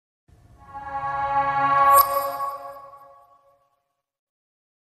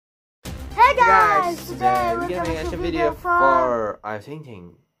making a reaction video for I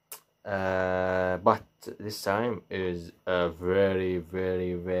thinking, but this time is a very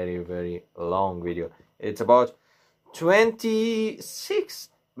long video. It's about 26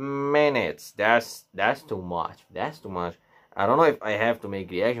 minutes. That's too much. That's too much. I don't know if I have to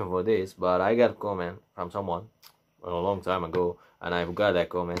make reaction for this, but I got a comment from someone a long time ago, and I forgot that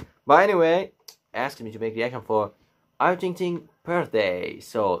comment. But anyway, asked me to make reaction for Ayo Ting Ting birthday.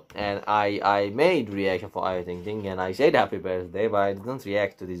 So, and I made reaction for Ayo Ting Ting, and I said happy birthday, but I didn't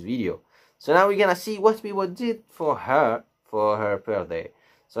react to this video. So now we're gonna see what we did for her birthday.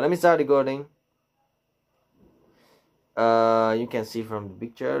 So let me start recording. You can see from the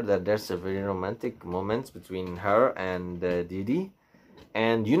picture that there's a very romantic moments between her and Didi,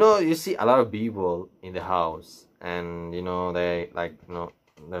 and you see a lot of people in the house, and they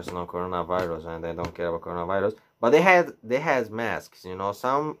there's no coronavirus and they don't care about coronavirus, but they has masks.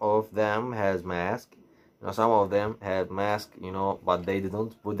 Some of them has mask, some of them had mask, but they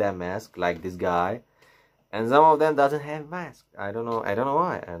didn't put that mask like this guy, and some of them doesn't have mask. I don't know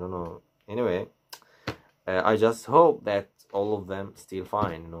why. I don't know. Anyway, I just hope that all of them still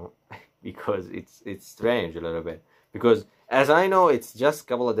fine, because it's strange a little bit, because as I know, it's just a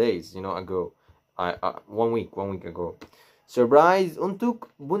couple of days ago, 1 week ago. Surprise untuk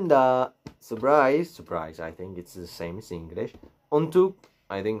Bunda. Surprise, I think it's the same as English. Untuk,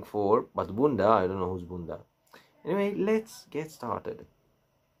 I think for, but Bunda, I don't know who's Bunda. Anyway, let's get started.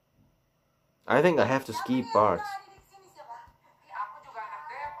 I think I have to skip parts.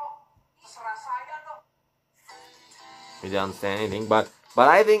 We don't understand anything, but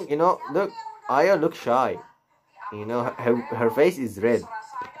I think, look, Ayo looks shy. Her face is red.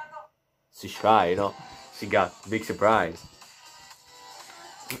 She's shy, she got big surprise.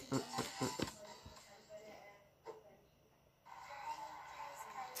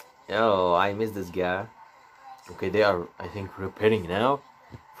 Oh, I miss this guy. Okay, they are, I think, preparing now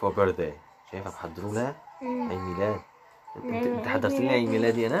for birthday. شايفة بحضروا لها عيد ميلاد. انت حضرت لي عيد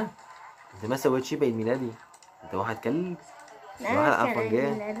ميلادي انا؟ انت ما سويت شي بعيد ميلادي؟ انت واحد كلب؟ واحد عفوا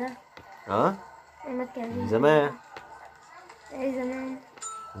جاي؟ ها؟ من زمان. اي زمان؟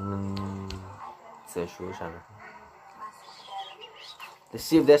 من 9 شهور عارف. Let's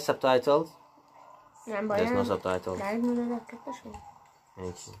see if there's subtitles. There's no subtitles.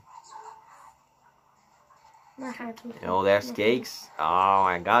 Oh, there's cakes. Oh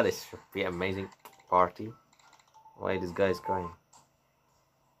my god, this should be an amazing party. Why this guy is crying?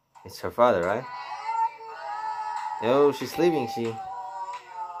 It's her father, right? Oh, she's sleeping,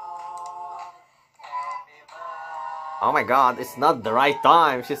 Oh my god, it's not the right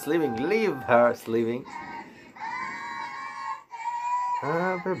time. She's sleeping. Leave her sleeping.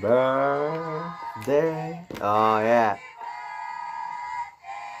 Happy birthday. Oh yeah.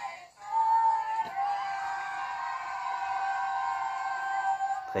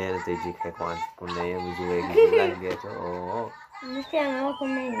 تخيل تيجيك هيك وانت تكون نايم ويجوا هيك يجيب لك جاتو. اوه مش تعمل معاكم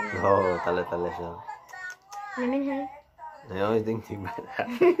نايم. اوه طلع شو. مين هاي؟ I always think about that.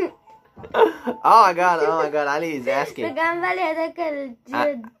 Oh my god, Ali is asking.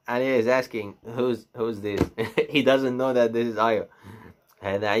 Ali is asking who's this? He doesn't know that this is Ayo.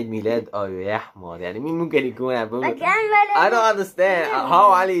 هذا عيد ميلاد أيو يا حمار. يعني مين ممكن يكون I don't understand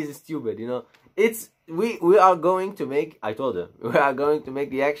how Ali is stupid, It's we are going to make, I told them, we are going to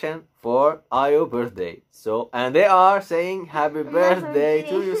make reaction for Ayo birthday. So, and they are saying happy birthday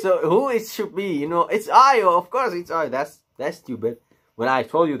to you. So who it should be, It's Ayo, of course it's Ayo. That's stupid. When I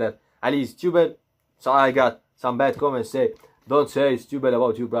told you that Ali is stupid, so I got some bad comments say, don't say stupid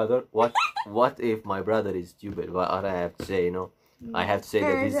about your brother. What if my brother is stupid? What I have to say, I have to say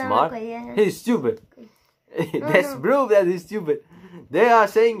that he's smart. He's stupid. That's proof that he's stupid. They are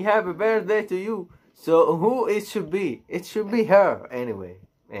saying happy birthday to you. So who it should be? It should be her. Anyway,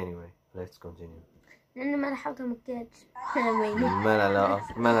 let's continue. لأن ما راح أحط مكياج. ما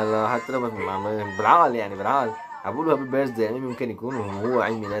لا حتى لو بالعقل، يعني بالعقل أقول له هابي بيرثداي، يعني ممكن يكون هو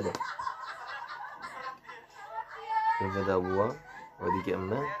عيد ميلاده. شوف ده أبوها وديك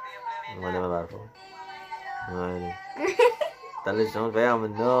أمها وأنا ما بعرفه. طلع شلون فيهم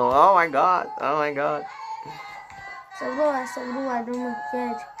النوم. Oh my god. صبروها دون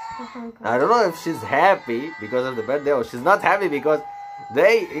مكياج. I don't know if she's happy because of the birthday or she's not happy because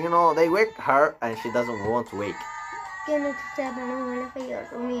they wake her and she doesn't want to wake.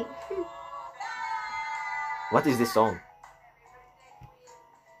 What is this song?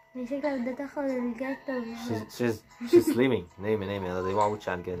 She's sleeping. نايمة هذا زي واحد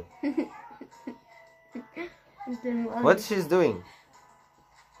عن كده. What she's doing?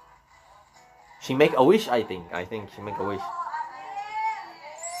 She make a wish, I think she make a wish.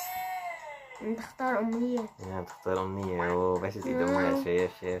 انت اختار أمنية. يعني بتختار أمنية. أوه بس إيد أمها.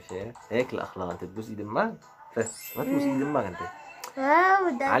 شايف هيك الأخلاق. أنت تبوس إيد أمك؟ بس ما تبوس إيد أمك أنت. واو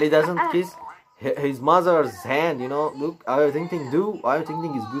ده Ali doesn't حقك. kiss his mother's hand, you know. Look, are you thinking are you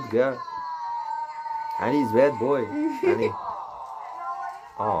thinking is good girl? Ali is bad boy. Ali.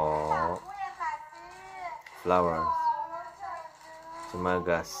 Oh. Flowers. Terima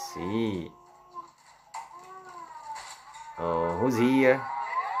kasih. Oh, who's here?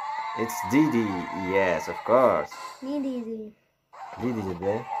 It's Didi. Yes, of course. مين دي؟ Didi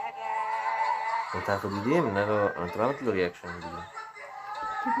جدا. انت هتاخد Didi من انت عملت له reaction Didi.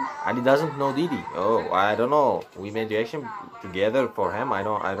 Ali doesn't know Didi. Oh, I don't know. We made reaction together for him. I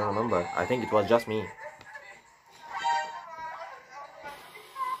don't remember. I think it was just me.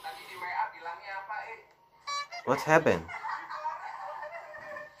 What happened?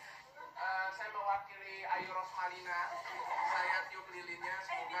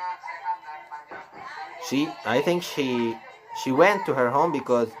 I think she went to her home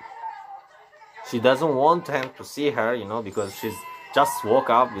because she doesn't want him to see her, you know, because she's just woke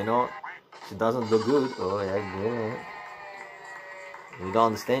up, you know. She doesn't look good. Oh yeah. We don't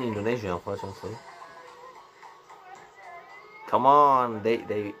understand Indonesian, unfortunately. Come on,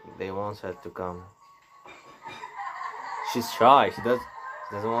 they want her to come. She's shy. She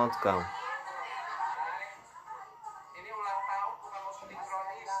doesn't want to come.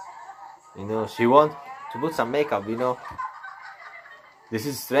 You know, she wants to put some makeup, you know. This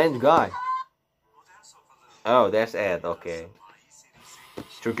is strange guy. Oh, there's Ed, okay.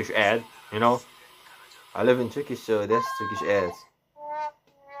 Turkish Ed, you know. I live in Turkey, so there's Turkish ads.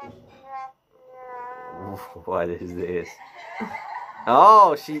 What is this?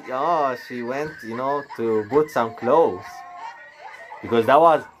 Oh, she went, you know, to put some clothes. Because that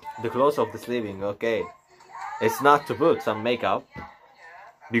was the clothes of the sleeping, okay. It's not to put some makeup.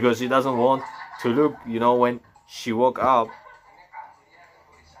 Because she doesn't want to look, you know, when she woke up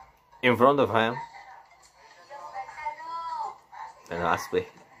in front of him. أنا أصبح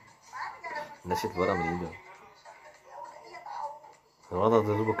نشيت برا من إيده. الوضع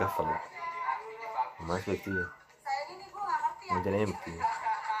ده دوبه كفى بقى. معاش كتير. أنت نايم كتير.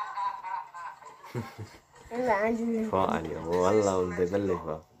 لا عندي. فاقع يا والله ولد يبلغ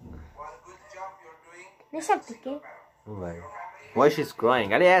بقى. ليش بتبكي؟ Why she's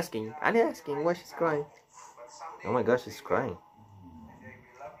crying? Ali asking why she's crying. Oh my gosh, she's crying.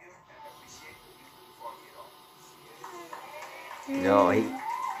 No, it's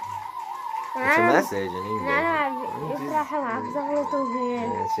a message in English.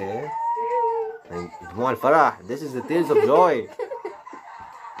 دموع الفرح. This is the tears of joy.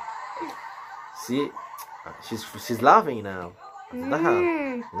 See, she's laughing now.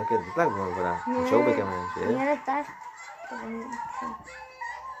 ضحك. Look at بتطلع دموع الفرح. مشوبة كمان.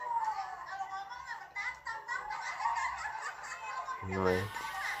 No.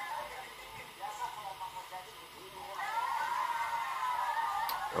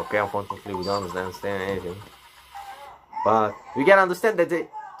 Okay, unfortunately we don't understand anything. But we can understand that they're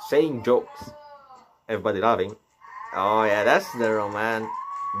saying jokes. Everybody laughing. Oh yeah, that's the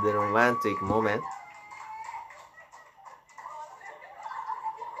romantic moment.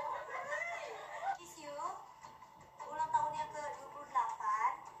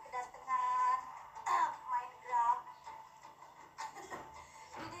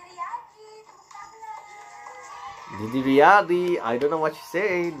 Didi Riyadi, I don't know what she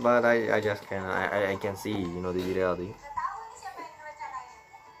said, but I just I can see, you know, Didi Riyadi.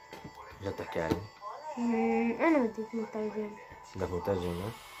 جد تحكي علي؟ أنا بديك مترجم. بدك مترجم ها؟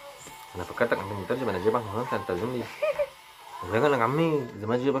 أنا فكرتك عندك مترجم. أنا جايبك من هون عشان تترجم لي. بقول لك عمي إذا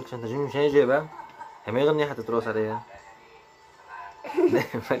ما جايبك عشان تترجم مش جايبها. هي ما يغني حتى تروس عليها.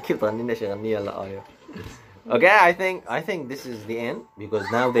 ما كيف تغني لنا غنية هلا آية. Okay, I think this is the end because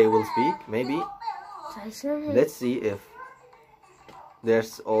now they will speak. Maybe. Let's see if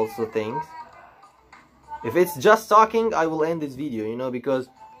there's also things. If it's just talking, I will end this video, you know, because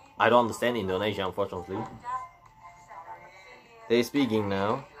I don't understand Indonesian, unfortunately. They're speaking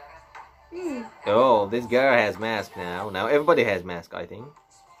now. Oh, this girl has mask now. Now everybody has mask, I think.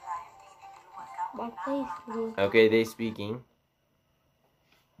 Okay, they're speaking.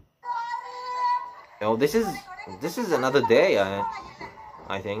 Oh, this is another day,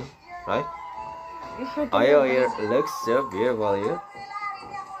 I think, right? Oh, here looks so beautiful here.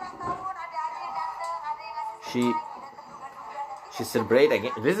 She celebrate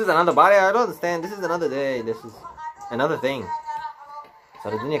again. This is another body. I don't understand. This is another day. This is another thing.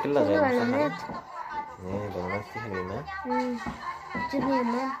 صار الدنيا كلها غير مسحرة. ايه بنات فيها بينات. جيبني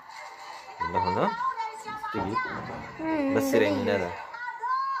يما. هنا تجي. بس سرعين هذا.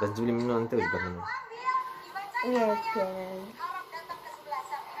 بس تجيب لي منه انت وتجيب منه. يا كلام.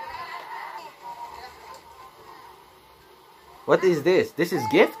 What is this? This is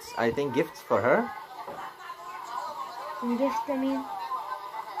gifts? I think gifts for her. جفت مين؟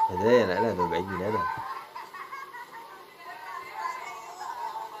 هدايا لا ده بعيد ميلادها.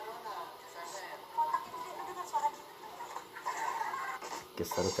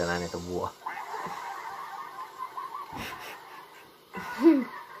 كسرت انا ابوها.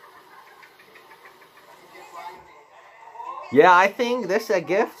 Yeah, I think this is a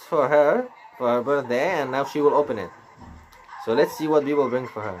gift for her birthday, and now she will open it. So let's see what people bring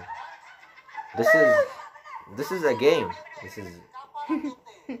for her. This is a game. This is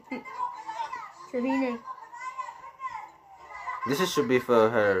سابينة. should be for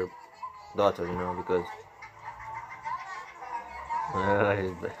her daughter, you know, because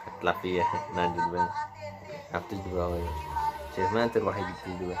اطلع فيها نادي البنت. بتجدب أوي. شايف ما أنت الوحيد اللي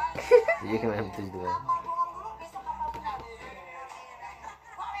بتجدب. هي كمان بتجدب.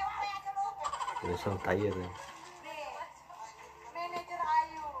 ليش هم تعير؟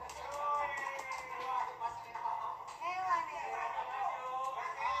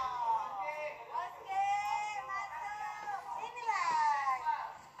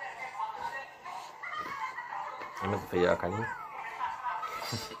 أنا بفيقك عليه.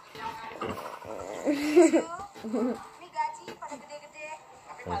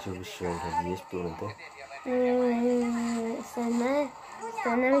 هنشوف الشو هديش بتقول انت. استنى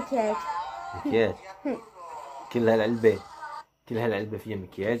مكياج. مكياج. كل هالعلبة فيها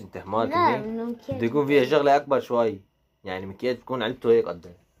مكياج. انت حمار. لا بده يكون فيها شغلة أكبر شوي. يعني مكياج تكون علبته هيك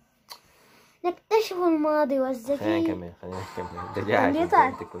قد. نكتشف الماضي والذكي. خلينا نكمل. انت جاي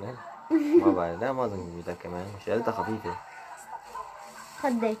عشان كلها. ما بعرف. لا ما أظن كمبيوتر كمان. شغلتها خفيفة.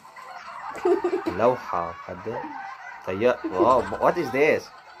 خدي. لوحة خدي. طيب واو. What is this?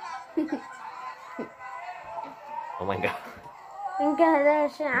 Oh my god. يمكن هذا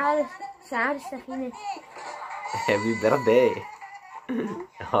شعار السفينة. Happy birthday.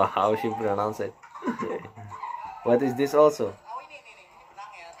 How she pronounce it? What is this also?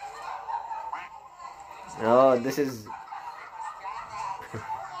 Oh, this is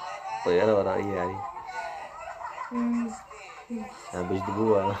طيارة ورائية يعني.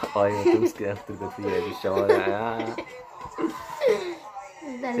 بيجذبوها. ايوه تمسك تركض فيها بالشوارع.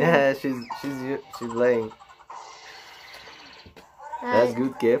 Yeah, she's playing. That's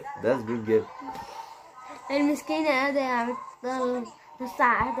good gift. المسكينة قاعدة عم تضل نص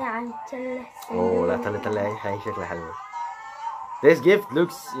قاعدة عم تشلح. Oh, لا طلع هاي شكلها حلوة. This gift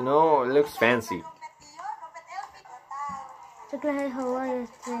looks fancy. شكلها هاي هواية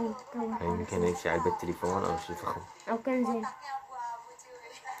هاي يمكن هيك شي علبة تليفون أو شي فخم. أو كنزة.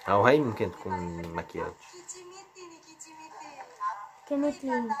 أو هاي ممكن تكون مكياج.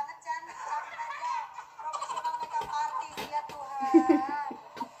 كمثلي.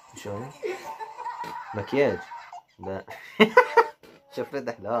 شو مكياج. لا. شفت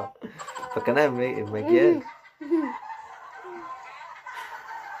أحلام. فكرناها مكياج.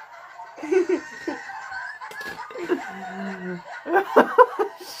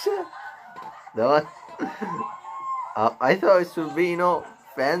 That I thought it should be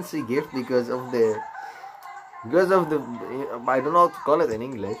fancy gift because of the I don't know how to call it in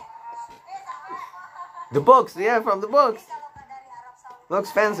English. The box, yeah, from the box.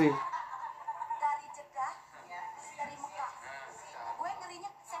 Looks fancy.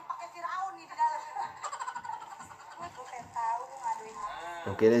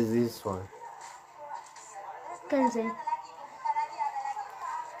 Okay, there's this one. كنزة.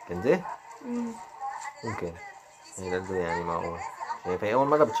 كنزة؟ ممكن. هي ده يعني معقول. هي أول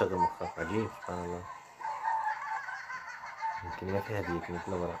مرة بتشغل مخها. عجيب سبحان الله. يمكن ما فيها هدية يمكن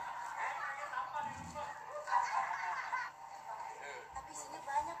كلها ورق.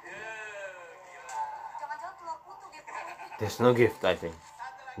 There's no gift, I think.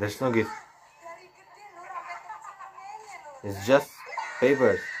 There's no gift. It's just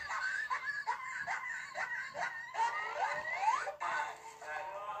papers.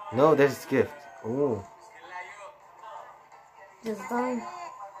 No, there's gift. Oh. ديزاين.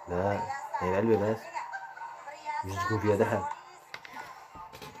 لا هي العلبة بس. مش تكون فيها ذهب.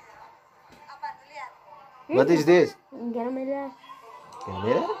 What is this? جراميلا.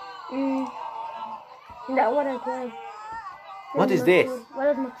 كاميرا؟ لا ولد. What is this?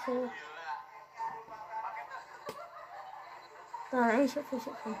 ولد مكسور. طالعين شوفوا.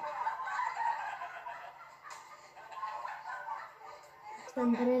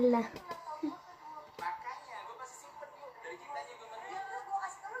 سندريلا.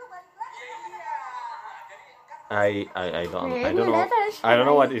 I don't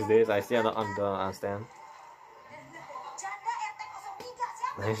know what is this. I still don't understand.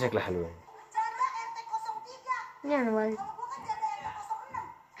 هي شكلها حلوة. يعني ولد.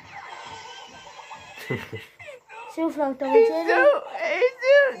 شوف لو تبغى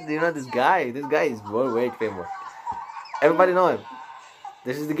Do you know this guy? This guy is worldwide famous. Everybody know him.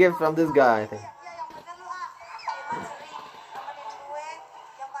 This is the gift from this guy, I think.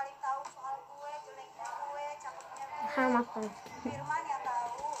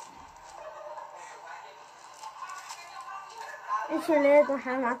 ايش اللي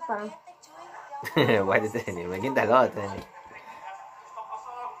محل معطل؟ واحدة ثانية ما كنت حاجة ثانية.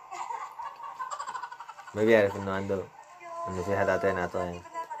 ما بيعرف إنه في حدا تاني عطاه.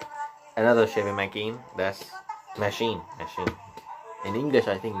 Another shaving machine. That's machine. In English,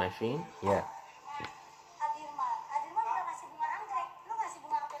 I think machine. Yeah.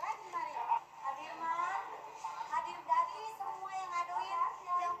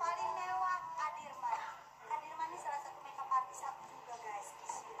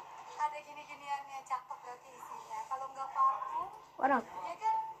 Orang.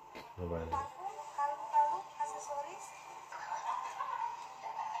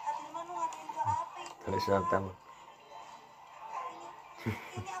 Tulis lang tama.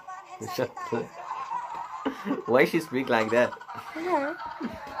 Why she speak like that?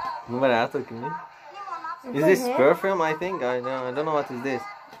 Is this perfume? I think I don't know what is this.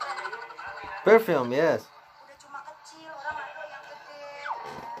 Perfume, yes.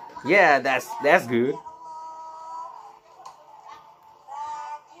 Yeah, that's good.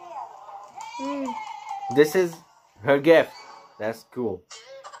 This is her gift. That's cool.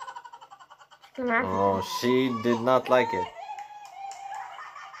 Oh, she did not like it.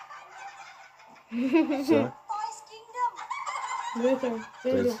 So,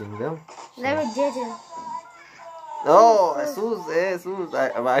 Toys Kingdom. Never did it. Oh, Jesus.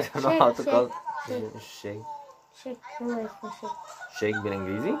 I don't know how to call it. Shake. Shake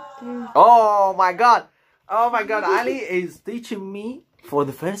بالإنجليزي? Oh my god. Ali is teaching me for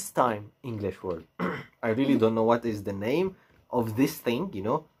the first time English word. I really don't know what is the name of this thing, you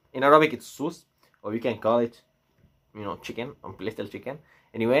know. In Arabic it's sus, or you can call it, you know, chicken, little chicken.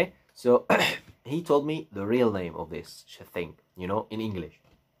 Anyway, so he told me the real name of this thing, you know, in English.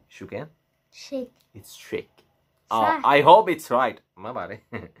 Shukan? Shake. It's shake. I hope it's right.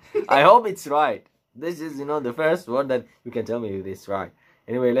 I hope it's right. This is, you know, the first word that you can tell me if it's right.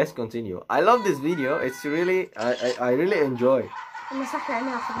 Anyway, let's continue. I love this video. It's really, I really enjoy.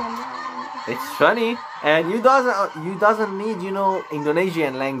 It's funny, and you doesn't need, you know,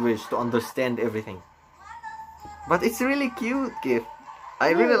 Indonesian language to understand everything. But it's really cute gift.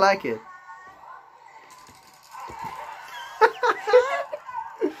 I really like it.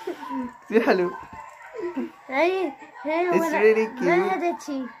 Hello. It's really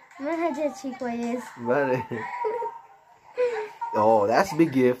cute. Oh, that's a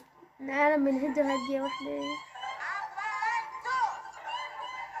big gift.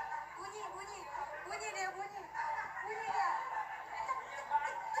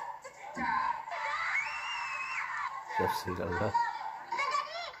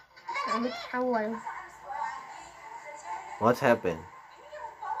 What happened?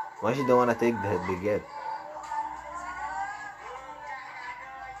 Why she don't want to take the gift?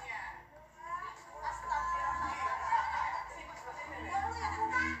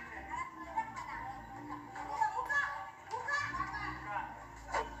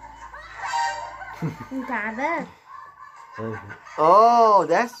 Oh,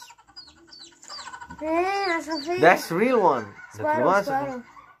 that's real one. Sparrow.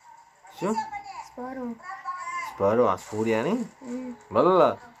 شو؟ Sparrow عصفور يعني؟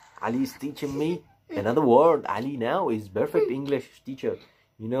 والله Ali is teaching me another word. Ali now is perfect English teacher.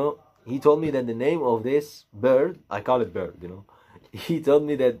 You know, he told me that the name of this bird, I call it bird, you know. He told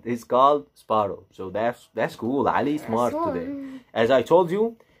me that it's called sparrow. So that's cool. Ali is smart today. As I told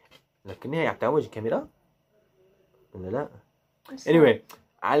you, لكني هي عتاوج الكاميرا ولا لا؟ Anyway,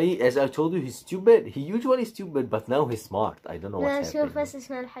 Ali, as I told you, he's stupid. He usually stupid, but now he's smart. I don't know what's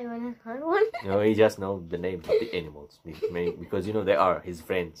happening. No, he just knows the names of the animals because you know they are his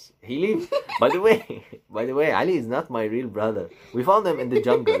friends. He lives. By the way, Ali is not my real brother. We found him in the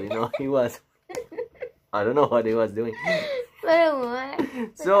jungle. You know, he was. I don't know what he was doing.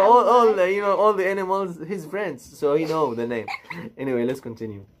 So all the animals, his friends. So he know the name. Anyway, let's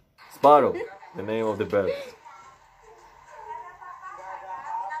continue. Sparrow, the name of the bird.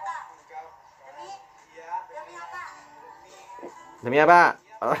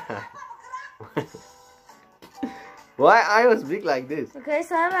 Why I was big like this? اوكي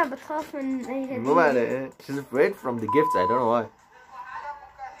سارة بتخاف من اي مو هدية. معنى she's afraid from the gifts. I don't know why.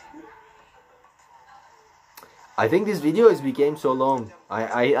 I think this video is became so long.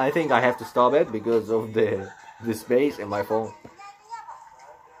 I think I have to stop it because of the space in my phone.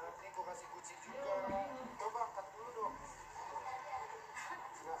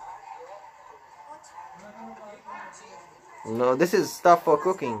 No, this is stuff for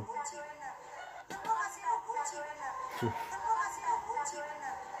cooking.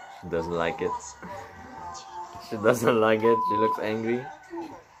 She doesn't like it. She doesn't like it. She looks angry.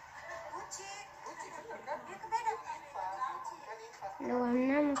 لو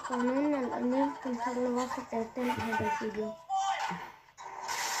عملنا قانون الأمير بنخلي واحد يعتنق هذا الفيديو.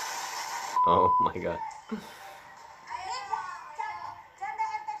 Oh my god.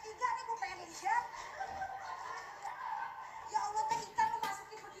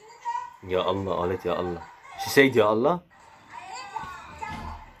 Ya Allah, قالت يا الله. She said يا الله.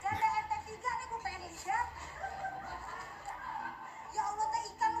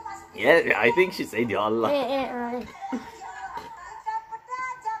 Yeah, I think she said ya Allah.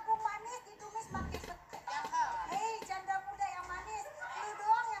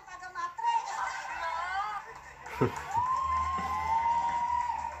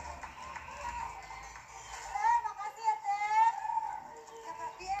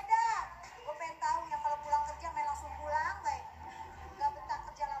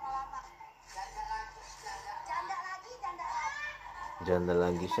 Janda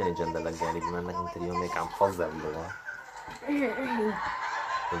lagi sih, janda lagi ada gimana kan trio make am فظع بالله.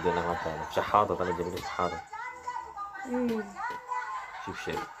 بدنا مثلا شحاطة طلع جبل شحاطة.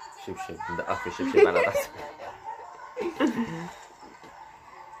 شوف بدأ في شوف على رأسه.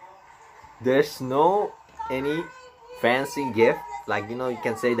 There's no any fancy gift like you know you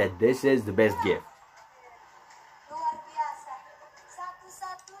can say that this is the best gift. Luar biasa.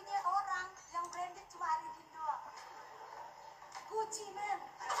 Satu-satunya orang yang branded cuma Arifin doang. Gucci man.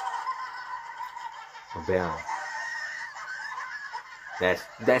 Bam.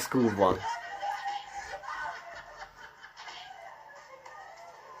 That's cool one.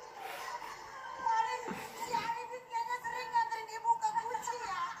 Si Arifin kayaknya sering nganterin ibu ke Gucci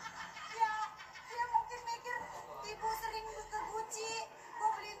ya. Dia mungkin mikir ibu sering ke Gucci. Gua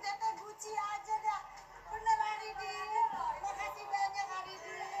beliin teteh Gucci aja dah. Bener Arifin. Makasih banyak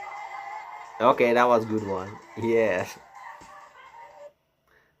Arifin. Okay, that was good one. Yeah.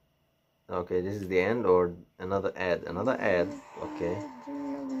 Okay, this is the end or another ad. Another ad. Okay.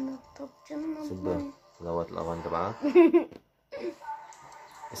 Sudah. Lawat lawan tebak.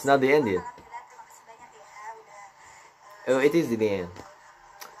 It's not the end yet. Oh, it is the end.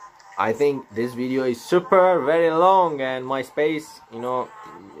 I think this video is super very long and my space, you know,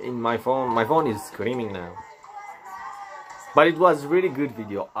 in my phone is screaming now. But it was really good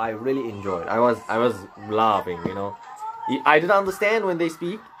video. I really enjoyed. I was laughing, you know. I didn't understand when they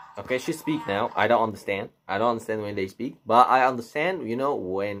speak. Okay, she speak now. I don't understand when they speak, but I understand, you know,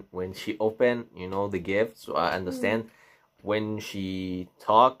 when she open, you know, the gift. So I understand when she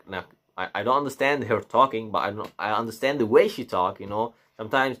talk. Now I don't understand her talking, but I understand the way she talk. You know,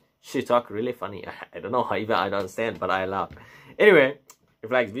 sometimes she talk really funny. I don't know how even I don't understand, but I laugh. Anyway, if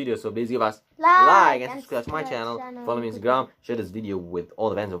you like this video, so please give us like and subscribe to my channel. Follow me on Instagram. Share this video with all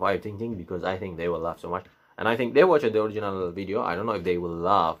the fans of Fire Ting Ting because I think they will laugh so much. And I think they watched the original video. I don't know if they will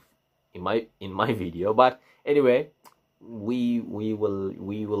laugh in my video, but anyway, we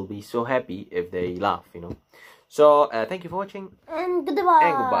will be so happy if they laugh, you know. So thank you for watching And goodbye.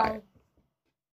 and goodbye.